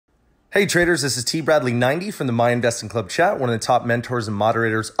Hey traders, this is T Bradley 90 from the My Investing Club Chat, one of the top mentors and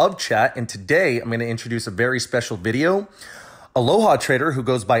moderators of chat. And today I'm going to introduce a very special video. Aloha Trader, who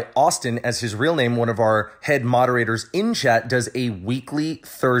goes by Austin as his real name, one of our head moderators in chat, does a weekly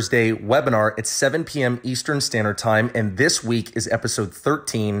Thursday webinar at 7 p.m. Eastern Standard Time. And this week is episode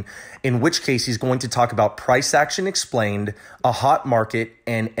 13, in which case he's going to talk about price action explained, a hot market,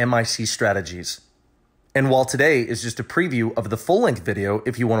 and MIC strategies. And while today is just a preview of the full-length video,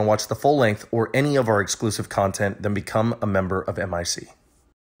 if you want to watch the full length or any of our exclusive content, then become a member of MIC.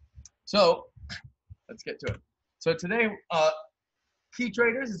 So let's get to it. So today, key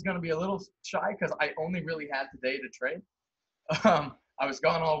traders is going to be a little shy because I only really had today to trade. I was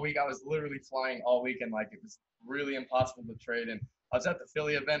gone all week. I was literally flying all week, and it was really impossible to trade. And I was at the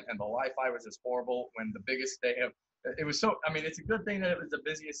Philly event, and the Wi-Fi was just horrible. When the biggest day of it was so, I mean, it's a good thing that it was the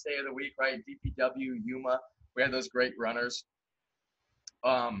busiest day of the week, right? DPW, Yuma, we had those great runners.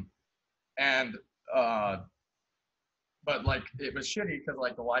 But it was shitty because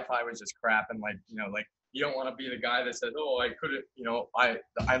the Wi-Fi was just crap, and you don't want to be the guy that says, oh, I couldn't, I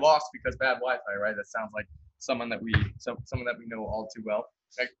lost because bad Wi-Fi, right? That sounds like someone that we know all too well.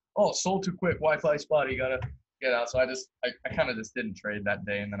 Like, oh, sold too quick, Wi-Fi spotty, gotta get out. So I kind of just didn't trade that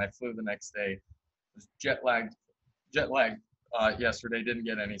day, and then I flew the next day. Was jet lagged yesterday, didn't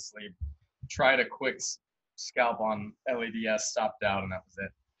get any sleep. Tried a quick scalp on LADS, stopped out, and that was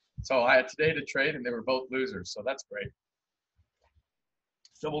it. So I had today to trade, and they were both losers, so that's great.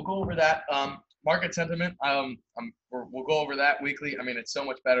 So we'll go over that. Market sentiment, we'll go over that weekly. I mean, it's so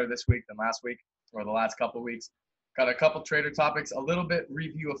much better this week than last week or the last couple of weeks. Got a couple trader topics, a little bit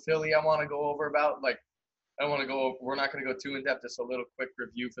review of Philly I want to go over about. We're not going to go too in depth, just a little quick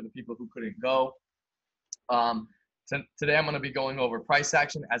review for the people who couldn't go. Today I'm going to be going over price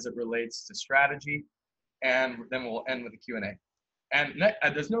action as it relates to strategy, and then we'll end with a Q&A. And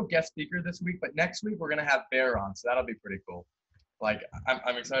there's no guest speaker this week, but next week we're going to have Bear on, so that'll be pretty cool.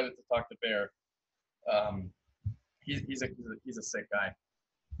 I'm excited to talk to Bear. He's a sick guy.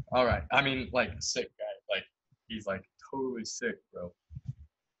 All right, I mean sick guy, he's totally sick, bro.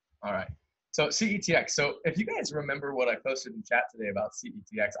 All right. So CETX. So if you guys remember what I posted in chat today about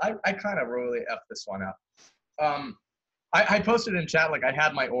CETX, I kind of royally effed this one up. I posted in chat I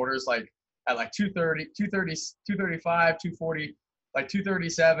had my orders at 230, 230, 235, 240,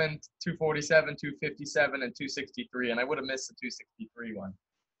 237, 247, 257, and 263, and I would have missed the 263 one.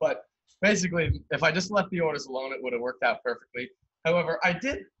 But basically, if I just left the orders alone, it would have worked out perfectly. However, I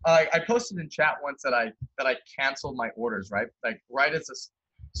posted in chat once that I canceled my orders, right? Right as the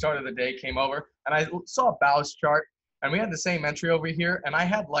start of the day came over, and I saw Bow's chart, and we had the same entry over here, and I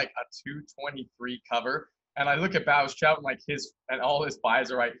had a 223 cover, and I look at Bow's chart, and all his buys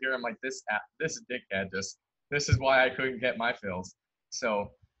are right here. I'm like, this dickhead, this is why I couldn't get my fills.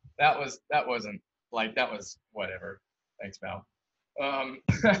 So that was whatever. Thanks, Bow.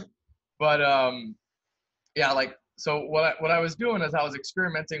 Yeah, so what I was doing is I was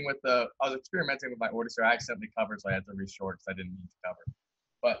experimenting with my orders, so I accidentally covered, so I had to reshort because I didn't need to cover.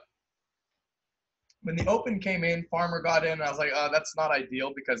 But when the open came in, Farmer got in, and I was like, that's not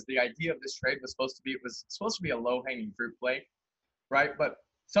ideal, because the idea of this trade was supposed to be a low-hanging fruit play, right? But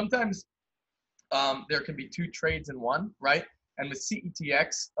sometimes there can be two trades in one, right? And with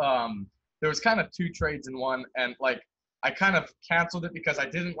CETX, there was kind of two trades in one, and I kind of canceled it because I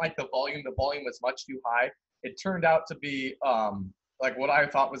didn't like the volume. The volume was much too high. It turned out to be what I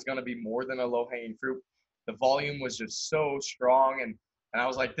thought was going to be more than a low-hanging fruit. The volume was just so strong, and I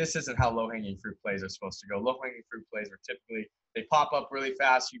was like, this isn't how low-hanging fruit plays are supposed to go. Low-hanging fruit plays are typically, they pop up really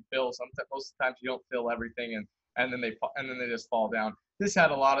fast, you fill. Most of the times you don't fill everything, and then they just fall down. This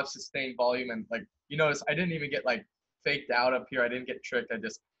had a lot of sustained volume, and you notice I didn't even get faked out up here. I didn't get tricked. I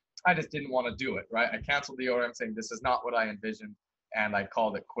just didn't want to do it, right? I canceled the order. I'm saying this is not what I envisioned, and I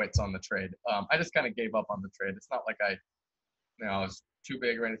called it quits on the trade. I just kind of gave up on the trade. It's not like I was too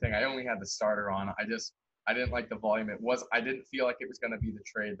big or anything. I only had the starter on. I didn't like the volume. I didn't feel like it was going to be the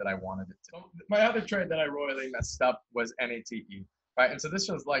trade that I wanted it to. My other trade that I royally messed up was NATE, right? And so this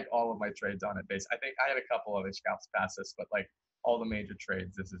was all of my trades on it base. I think I had a couple of scalps past this, but all the major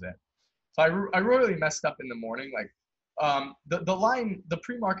trades, this is it. So I royally messed up in the morning. The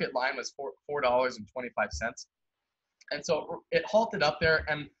pre-market line was $4.25. And so it halted up there,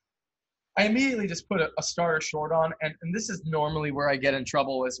 and I immediately just put a starter short on. And this is normally where I get in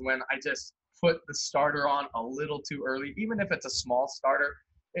trouble, is when I just put the starter on a little too early. Even if it's a small starter,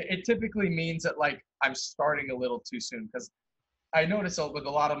 it typically means that I'm starting a little too soon, because I notice with a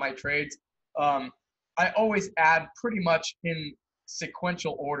lot of my trades, I always add pretty much in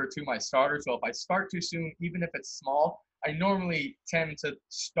sequential order to my starter. So if I start too soon, even if it's small, I normally tend to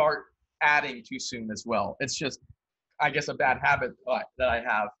start adding too soon as well. It's just, I guess, a bad habit that I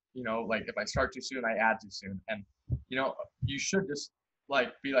have. You know, like if I start too soon, I add too soon. And, you know, you should just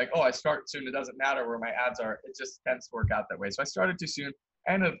like be like, oh, I start soon. It doesn't matter where my ads are. It just tends to work out that way. So I started too soon.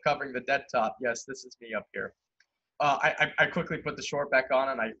 I ended up covering the dead top. Yes, this is me up here. I quickly put the short back on,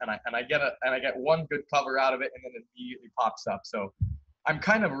 and I get one good cover out of it, and then it immediately pops up. So I'm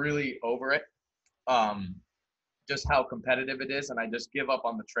kind of really over it. Just how competitive it is, and I just give up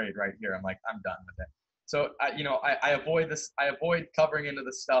on the trade right here. I'm like, I'm done with it. So I avoid this. I avoid covering into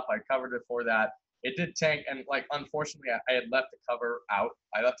the stuff. I covered before that. It did tank, and like unfortunately, I had left the cover out.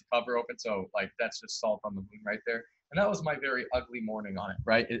 I left the cover open, so like that's just salt on the wound right there. And that was my very ugly morning on it,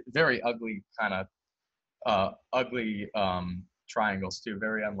 right? Very ugly kind of ugly triangles too,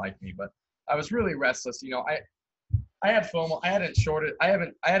 very unlike me. But I was really restless. You know, I had FOMO. I hadn't shorted. I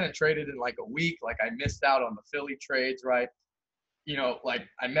hadn't traded in like a week. Like I missed out on the Philly trades, right? You know, like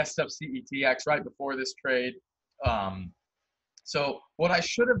I messed up CETX right before this trade. So what I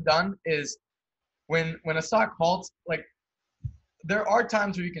should have done is when a stock halts, like there are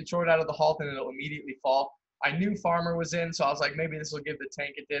times where you can short out of the halt and it'll immediately fall. I knew Farmer was in, so I was like, maybe this will give the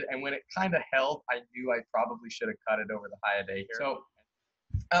tank it did. And when it kind of held, I knew I probably should have cut it over the high a day here. So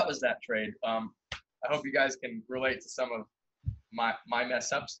that was that trade. I hope you guys can relate to some of my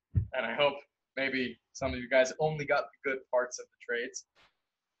mess ups, and I hope maybe some of you guys only got the good parts of the trades.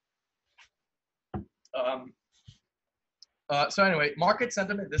 So anyway, market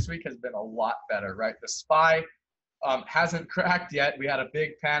sentiment this week has been a lot better, right? The SPY hasn't cracked yet. We had a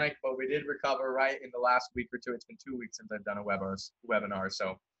big panic, but we did recover right in the last week or two. It's been 2 weeks since I've done a webinar.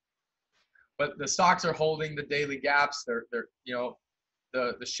 So, but the stocks are holding the daily gaps. They're you know,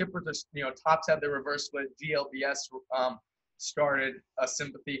 the shippers are, you know, tops had their reverse split. DLBS started a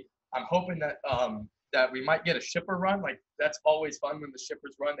sympathy. I'm hoping that that we might get a shipper run. Like that's always fun when the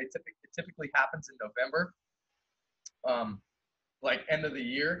shippers run. It typically happens in November, like end of the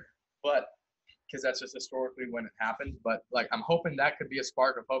year, but because that's just historically when it happens. But like I'm hoping that could be a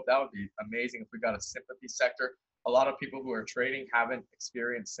spark of hope. That would be amazing if we got a sympathy sector. A lot of people who are trading haven't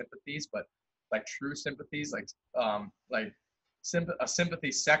experienced sympathies, but like true sympathies, a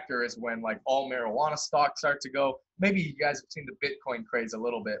sympathy sector is when like all marijuana stocks start to go. Maybe you guys have seen the Bitcoin craze a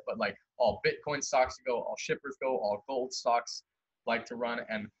little bit, but like all Bitcoin stocks go, all shippers go, all gold stocks like to run.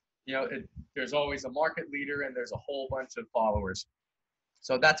 And you know, there's always a market leader and there's a whole bunch of followers.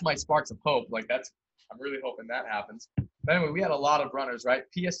 So that's my sparks of hope. Like I'm really hoping that happens. But anyway, we had a lot of runners, right?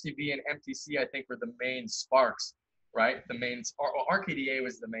 PSTV and MTC, I think, were the main sparks, right? RKDA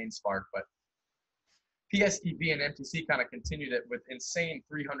was the main spark, but PSTV and MTC kind of continued it with insane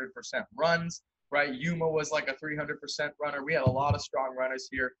 300% runs, right? Yuma was like a 300% runner. We had a lot of strong runners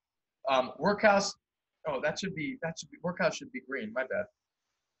here. Workhouse, Workhouse should be green. My bad.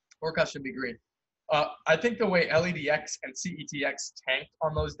 Workhouse should be green. I think the way LEDX and CETX tanked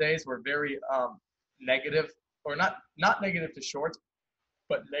on those days were very negative, or not negative to shorts,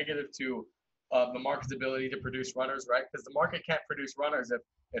 but negative to the market's ability to produce runners, right? Because the market can't produce runners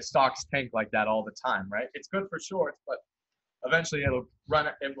if stocks tank like that all the time, right? It's good for shorts, but eventually it will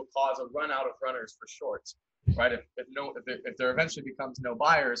cause a run out of runners for shorts, right? If there eventually becomes no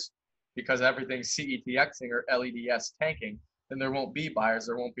buyers because everything's CETXing or LEDS tanking, then there won't be buyers,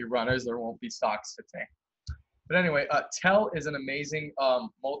 there won't be runners, there won't be stocks to tank. But anyway, TEL is an amazing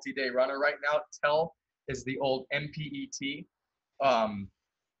multi-day runner right now. TEL is the old MPET.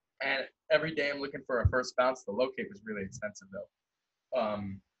 And every day I'm looking for a first bounce. The locate was really expensive though.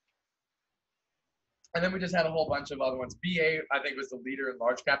 And then we just had a whole bunch of other ones. BA, I think, was the leader in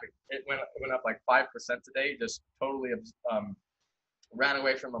large cap. It went up like 5% today, just totally ran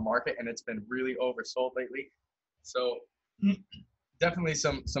away from the market, and it's been really oversold lately. So definitely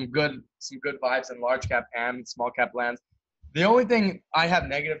some good vibes in large cap and small cap lands. The only thing I have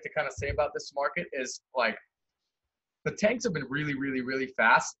negative to kind of say about this market is like the tanks have been really, really, really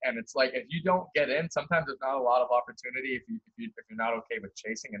fast, and it's like if you don't get in, sometimes there's not a lot of opportunity if you're not okay with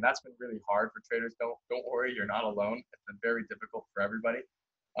chasing, and that's been really hard for traders. Don't worry, you're not alone. It's been very difficult for everybody.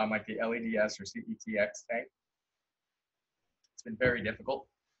 Like the LEDS or CETX tank, it's been very difficult,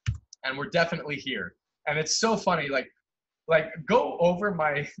 and we're definitely here. And it's so funny, like go over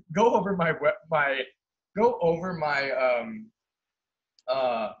my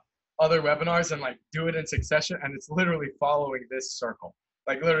other webinars and like do it in succession, and it's literally following this circle.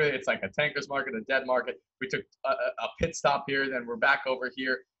 Like literally it's like a tanker's market, a dead market. We took a pit stop here, then we're back over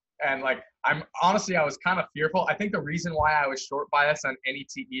here. And like I was kind of fearful. I think the reason why I was short bias on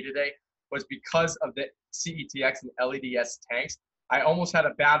NETE today was because of the CETX and LEDS tanks. I almost had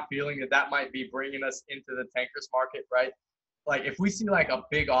a bad feeling that might be bringing us into the tankers market, right? like if we see like a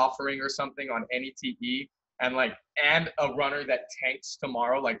big offering or something on any TE and like and a runner that tanks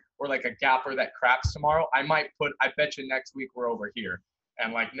tomorrow, like or like a gapper that craps tomorrow, I bet you next week we're over here.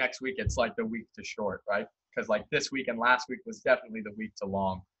 And like next week it's like the week to short, right? Because like this week and last week was definitely the week to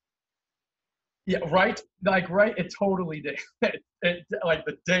long. Yeah, right. Like right, it totally did. Like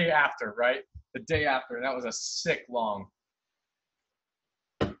the day after, right? The day after, and that was a sick long.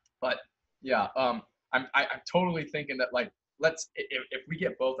 But yeah, I'm totally thinking that like if we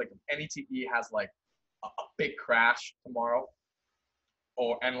get both, like if NETE has like a big crash tomorrow,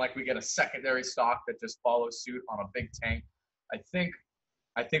 and like we get a secondary stock that just follows suit on a big tank, I think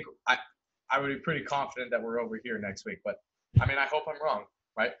I think I would be pretty confident that we're over here next week. But I mean, I hope I'm wrong,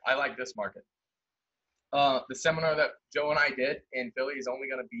 right? I like this market. The seminar that Joe and I did in Philly is only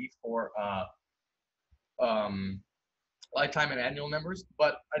going to be for lifetime and annual members,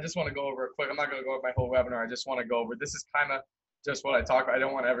 but I just want to go over it quick. I'm not going to go over my whole webinar. I just want to go over, this is kind of just what I talk about. I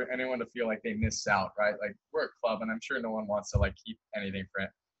don't want anyone to feel like they missed out, right? Like we're a club and I'm sure no one wants to like keep anything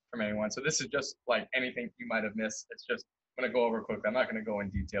from anyone. So this is just like anything you might have missed. It's just, I'm going to go over quickly. I'm not going to go in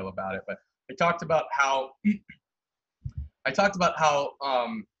detail about it, but I talked about how,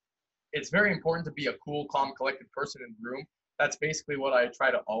 it's very important to be a cool, calm, collected person in the room. That's basically what I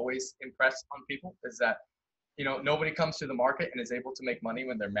try to always impress on people is that, you know, nobody comes to the market and is able to make money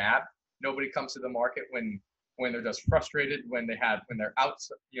when they're mad. Nobody comes to the market when they're just frustrated, when they're out,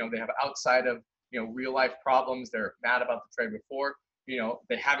 you know, they have outside of, you know, real life problems. They're mad about the trade before, you know,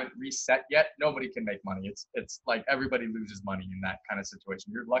 they haven't reset yet. Nobody can make money. It's like everybody loses money in that kind of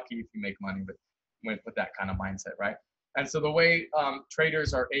situation. You're lucky if you make money with that kind of mindset, right? And so the way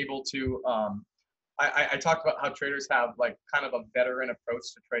traders are able to, I talked about how traders have like kind of a veteran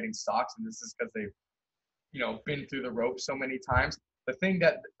approach to trading stocks, and this is because they've, you know, been through the ropes so many times. The thing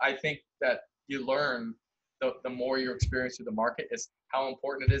that I think that you learn the more you experience through the market is how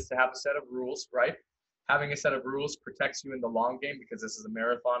important it is to have a set of rules, right? Having a set of rules protects you in the long game because this is a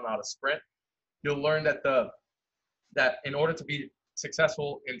marathon, not a sprint. You'll learn that in order to be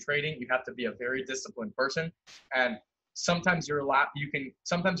successful in trading, you have to be a very disciplined person. And sometimes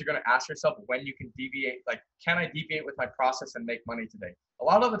sometimes you're going to ask yourself when you can deviate, like, can I deviate with my process and make money today? A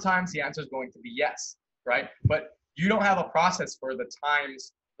lot of the times the answer is going to be yes, right? But you don't have a process for the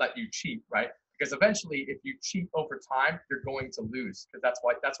times that you cheat, right? Because eventually if you cheat over time, you're going to lose, because that's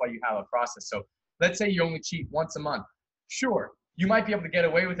why you have a process. So let's say you only cheat once a month. Sure, you might be able to get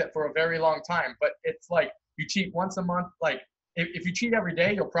away with it for a very long time, but it's like you cheat once a month. Like if you cheat every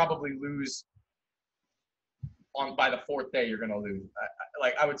day, you'll probably lose by the fourth day. You're going to lose.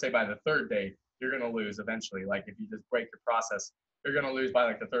 Like I would say by the third day, you're going to lose eventually. Like if you just break your process, you're going to lose by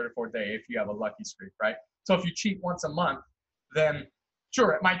like the third or fourth day if you have a lucky streak, right? So if you cheat once a month, then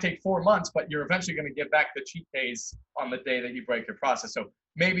sure, it might take 4 months, but you're eventually going to get back the cheat days on the day that you break your process. So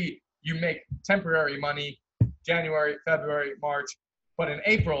maybe you make temporary money January, February, March, but in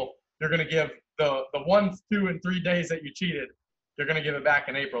April, you're going to give the 1, 2, and 3 days that you cheated, you're going to give it back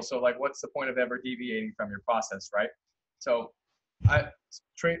in April. So like, what's the point of ever deviating from your process, right? So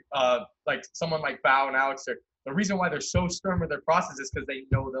like someone like Bao and Alex, the reason why they're so stern with their process is because they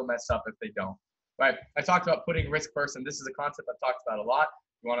know they'll mess up if they don't, right? I talked about putting risk first, and this is a concept I've talked about a lot.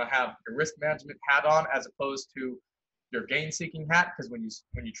 You want to have your risk management hat on as opposed to your gain-seeking hat, because when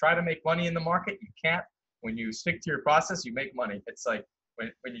you try to make money in the market, you can't. When you stick to your process, you make money. It's like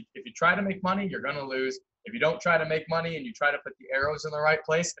if you try to make money, you're going to lose. If you don't try to make money and you try to put the arrows in the right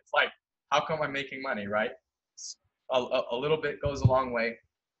place, it's like, how come I'm making money, right? A little bit goes a long way.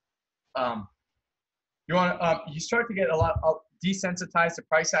 You start to get a lot desensitized to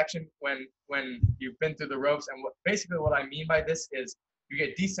price action when you've been through the ropes. And basically what I mean by this is you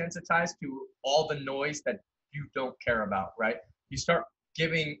get desensitized to all the noise that you don't care about, right? You start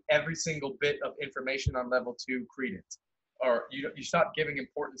giving every single bit of information on level 2 credence, or you stop giving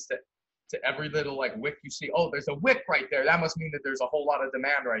importance to every little like wick you see. Oh, there's a wick right there. That must mean that there's a whole lot of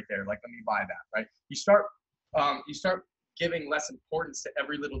demand right there. Like, let me buy that, right? You start giving less importance to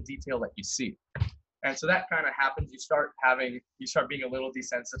every little detail that you see. And so that kind of happens. You start being a little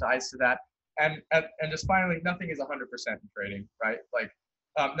desensitized to that. And just finally, nothing is 100% in trading, right? Like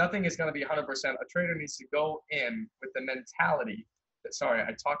nothing is going to be 100%. A trader needs to go in with the mentality that, sorry,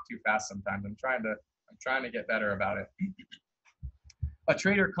 I talk too fast sometimes. I'm trying to get better about it. A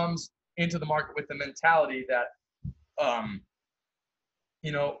trader comes into the market with the mentality that,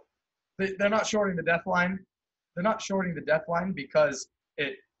 you know, they're not shorting the death line. They're not shorting the death line because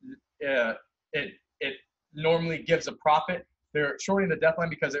it normally gives a profit. They're shorting the death line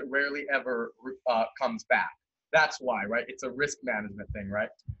because it rarely ever comes back. That's why, right? It's a risk management thing, right?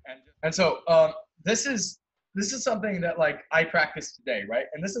 And so this is this is something that like I practice today, right?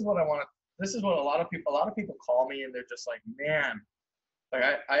 And this is what I want to. This is what a lot of people call me, and they're just like, man, like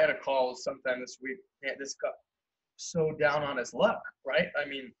I had a call sometime this week. Man, this guy so down on his luck, right? I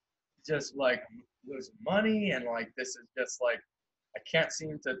mean, just like losing money, and like this is just like I can't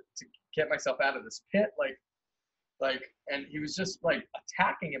seem to get myself out of this pit, like, and he was just like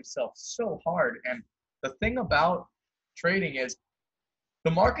attacking himself so hard. And the thing about trading is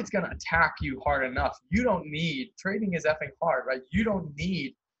the market's going to attack you hard enough. You don't need, trading is effing hard, right? You don't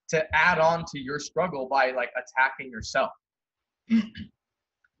need to add on to your struggle by like attacking yourself.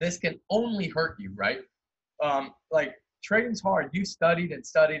 This can only hurt you, right? Like trading's hard. You studied and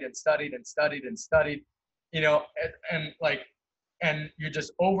studied and studied and studied and studied, you know, and you're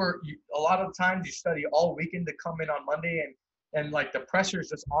just a lot of times you study all weekend to come in on Monday, and like the pressure is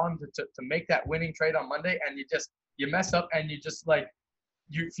just on to make that winning trade on Monday, and you mess up, and you just like,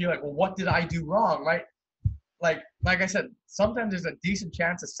 you feel like, well, what did I do wrong, right? Like I said, sometimes there's a decent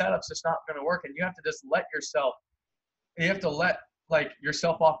chance the setup's just not going to work, and you have to just let like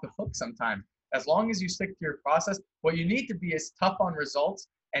yourself off the hook sometimes. As long as you stick to your process, what you need to be is tough on results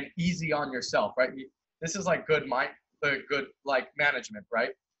and easy on yourself, right? This is like good like management, right?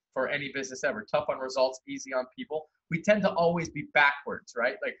 For any business ever. Tough on results, easy on people. We tend to always be backwards,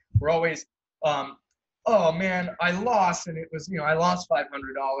 right? Like we're always, oh man, I lost, and it was, I lost $500,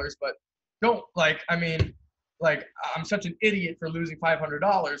 but don't like, I mean, like I'm such an idiot for losing $500,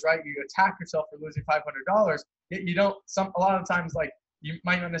 right? You attack yourself for losing $500. You don't, a lot of times, like you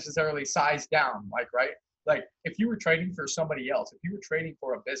might not necessarily size down, like, right? Like if you were trading for somebody else, if you were trading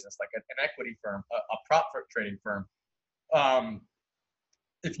for a business, like an equity firm, a prop trading firm,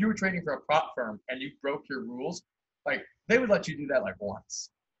 if you were trading for a prop firm and you broke your rules, like they would let you do that like once,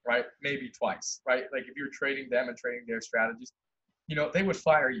 right? Maybe twice, right? Like if you were trading them and trading their strategies, they would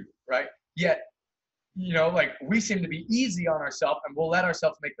fire you, right? Yet, like we seem to be easy on ourselves, and we'll let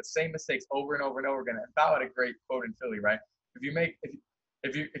ourselves make the same mistakes over and over and over again. And Bao had a great quote in Philly, right? If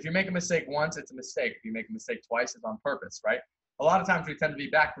you make a mistake once, it's a mistake. If you make a mistake twice, it's on purpose, right? A lot of times we tend to be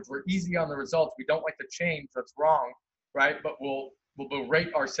backwards. We're easy on the results. We don't like to change what's wrong, right? But we'll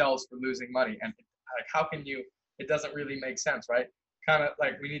berate ourselves for losing money. And like, how can you? It doesn't really make sense, right? Kind of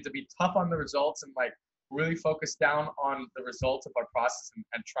like we need to be tough on the results and like really focus down on the results of our process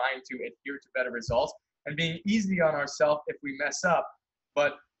and trying to adhere to better results, and being easy on ourselves if we mess up.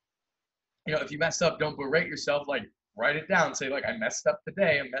 But if you mess up, don't berate yourself. Like write it down. Say like, I messed up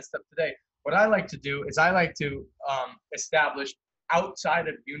today. What I like to do is I like to establish outside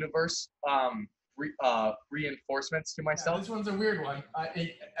of universe reinforcements to myself. Yeah, this one's a weird one.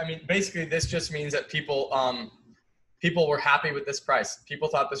 I mean, basically, this just means that people were happy with this price. People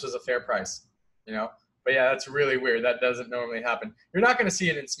thought this was a fair price, But yeah, that's really weird. That doesn't normally happen. You're not going to see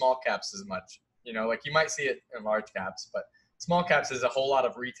it in small caps as much, Like you might see it in large caps, but small caps is a whole lot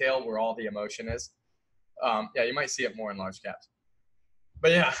of retail where all the emotion is. Yeah, you might see it more in large caps. But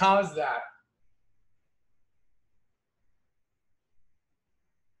yeah, how's that?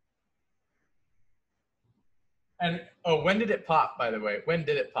 And when did it pop, by the way? When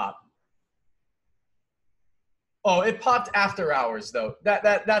did it pop? Oh, it popped after hours though.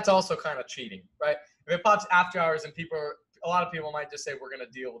 That's also kind of cheating, right? If it pops after hours and a lot of people might just say, we're going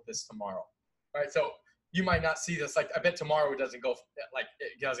to deal with this tomorrow, right? So you might not see this. Like I bet tomorrow it doesn't go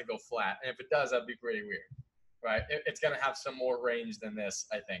flat. And if it does, that'd be pretty weird, right? It's going to have some more range than this,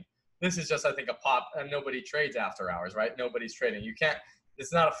 I think. This is just, I think, a pop, and nobody trades after hours, right? Nobody's trading. You can't,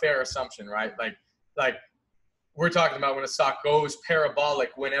 it's not a fair assumption, right? Like we're talking about when a stock goes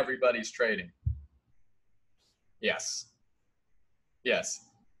parabolic when everybody's trading. Yes,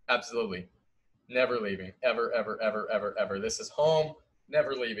 absolutely. Never leaving, ever, ever, ever, ever, ever. This is home,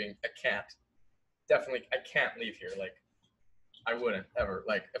 never leaving. I can't leave here. Like, I wouldn't ever.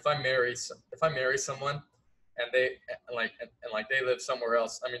 Like, if I marry someone, and they they live somewhere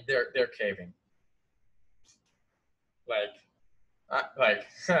else, I mean, they're caving.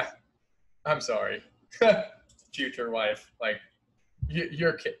 I'm sorry, future wife. Like,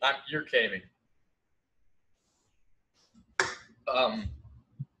 you're caving.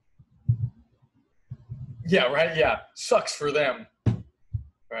 Yeah, right. Yeah, sucks for them,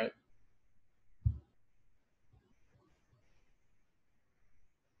 right?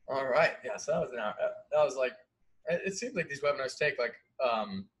 All right. Yeah. So that was an hour. That was like. It seems like these webinars take like.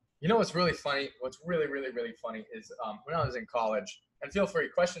 What's really funny? What's really, really, really funny is when I was in college. And feel free,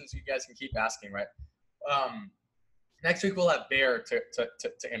 questions you guys can keep asking, right? Next week we'll have Bear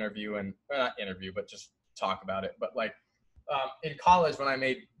to interview, and not interview, but just talk about it. But like in college when I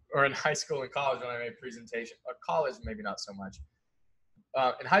made, or in high school and college when I made presentation, or college maybe not so much.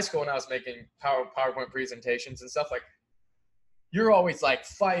 in high school when I was making PowerPoint presentations and stuff, like you're always like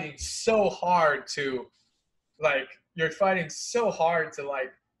fighting so hard to like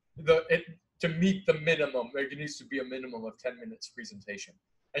to meet the minimum. Like it needs to be a minimum of 10 minutes presentation,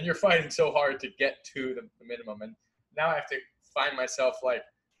 and you're fighting so hard to get to the minimum. And now I have to find myself like,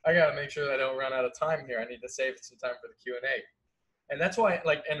 I got to make sure that I don't run out of time here. I need to save some time for the Q&A. And that's why,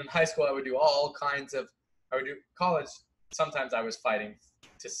 like, and in high school, I would do college. Sometimes I was fighting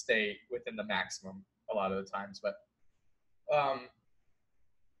to stay within the maximum a lot of the times. But,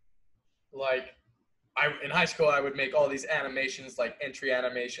 in high school, I would make all these animations, like entry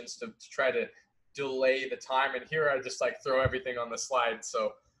animations to try to delay the time. And here I just like throw everything on the slide.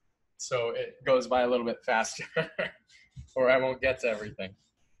 So it goes by a little bit faster or I won't get to everything.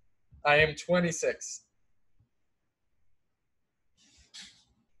 I am 26.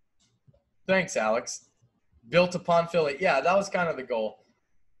 Thanks, Alex. Built upon Philly. Yeah, that was kind of the goal.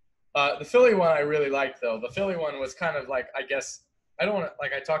 The Philly one I really liked, though. The Philly one was kind of like, I guess, I don't want to,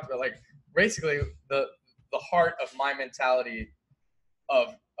 like I talked about, like basically the heart of my mentality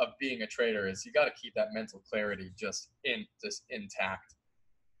of being a trader is you got to keep that mental clarity just intact.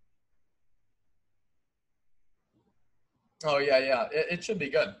 Oh yeah. It should be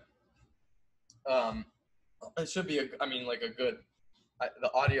good. It should be the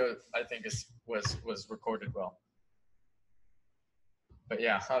audio I think was recorded well. But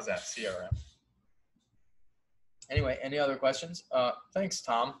yeah, how's that CRM? Anyway, any other questions? Thanks,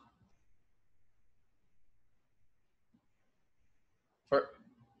 Tom. For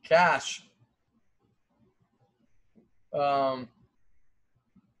cash,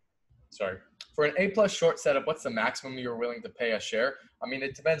 sorry. For an A+ short setup, what's the maximum you're willing to pay a share? I mean,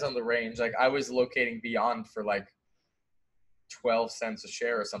 it depends on the range. Like I was locating beyond for like 12 cents a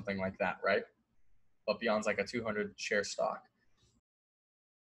share or something like that, right? But beyond's like a 200 share stock.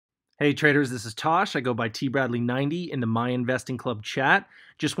 Hey traders, this is Tosh. I go by TBradley90 in the My Investing Club chat.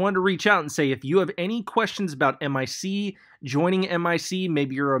 Just wanted to reach out and say if you have any questions about MIC, joining MIC,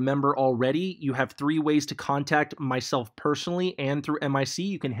 maybe you're a member already, you have 3 ways to contact myself personally and through MIC.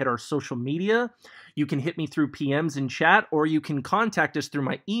 You can hit our social media, you can hit me through PMs in chat, or you can contact us through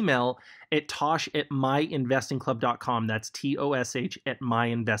my email at tosh@myinvestingclub.com. That's TOSH at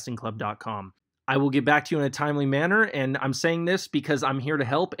myinvestingclub.com. I will get back to you in a timely manner, and I'm saying this because I'm here to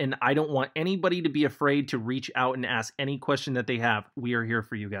help, and I don't want anybody to be afraid to reach out and ask any question that they have. We are here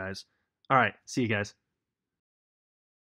for you guys. All right, see you guys.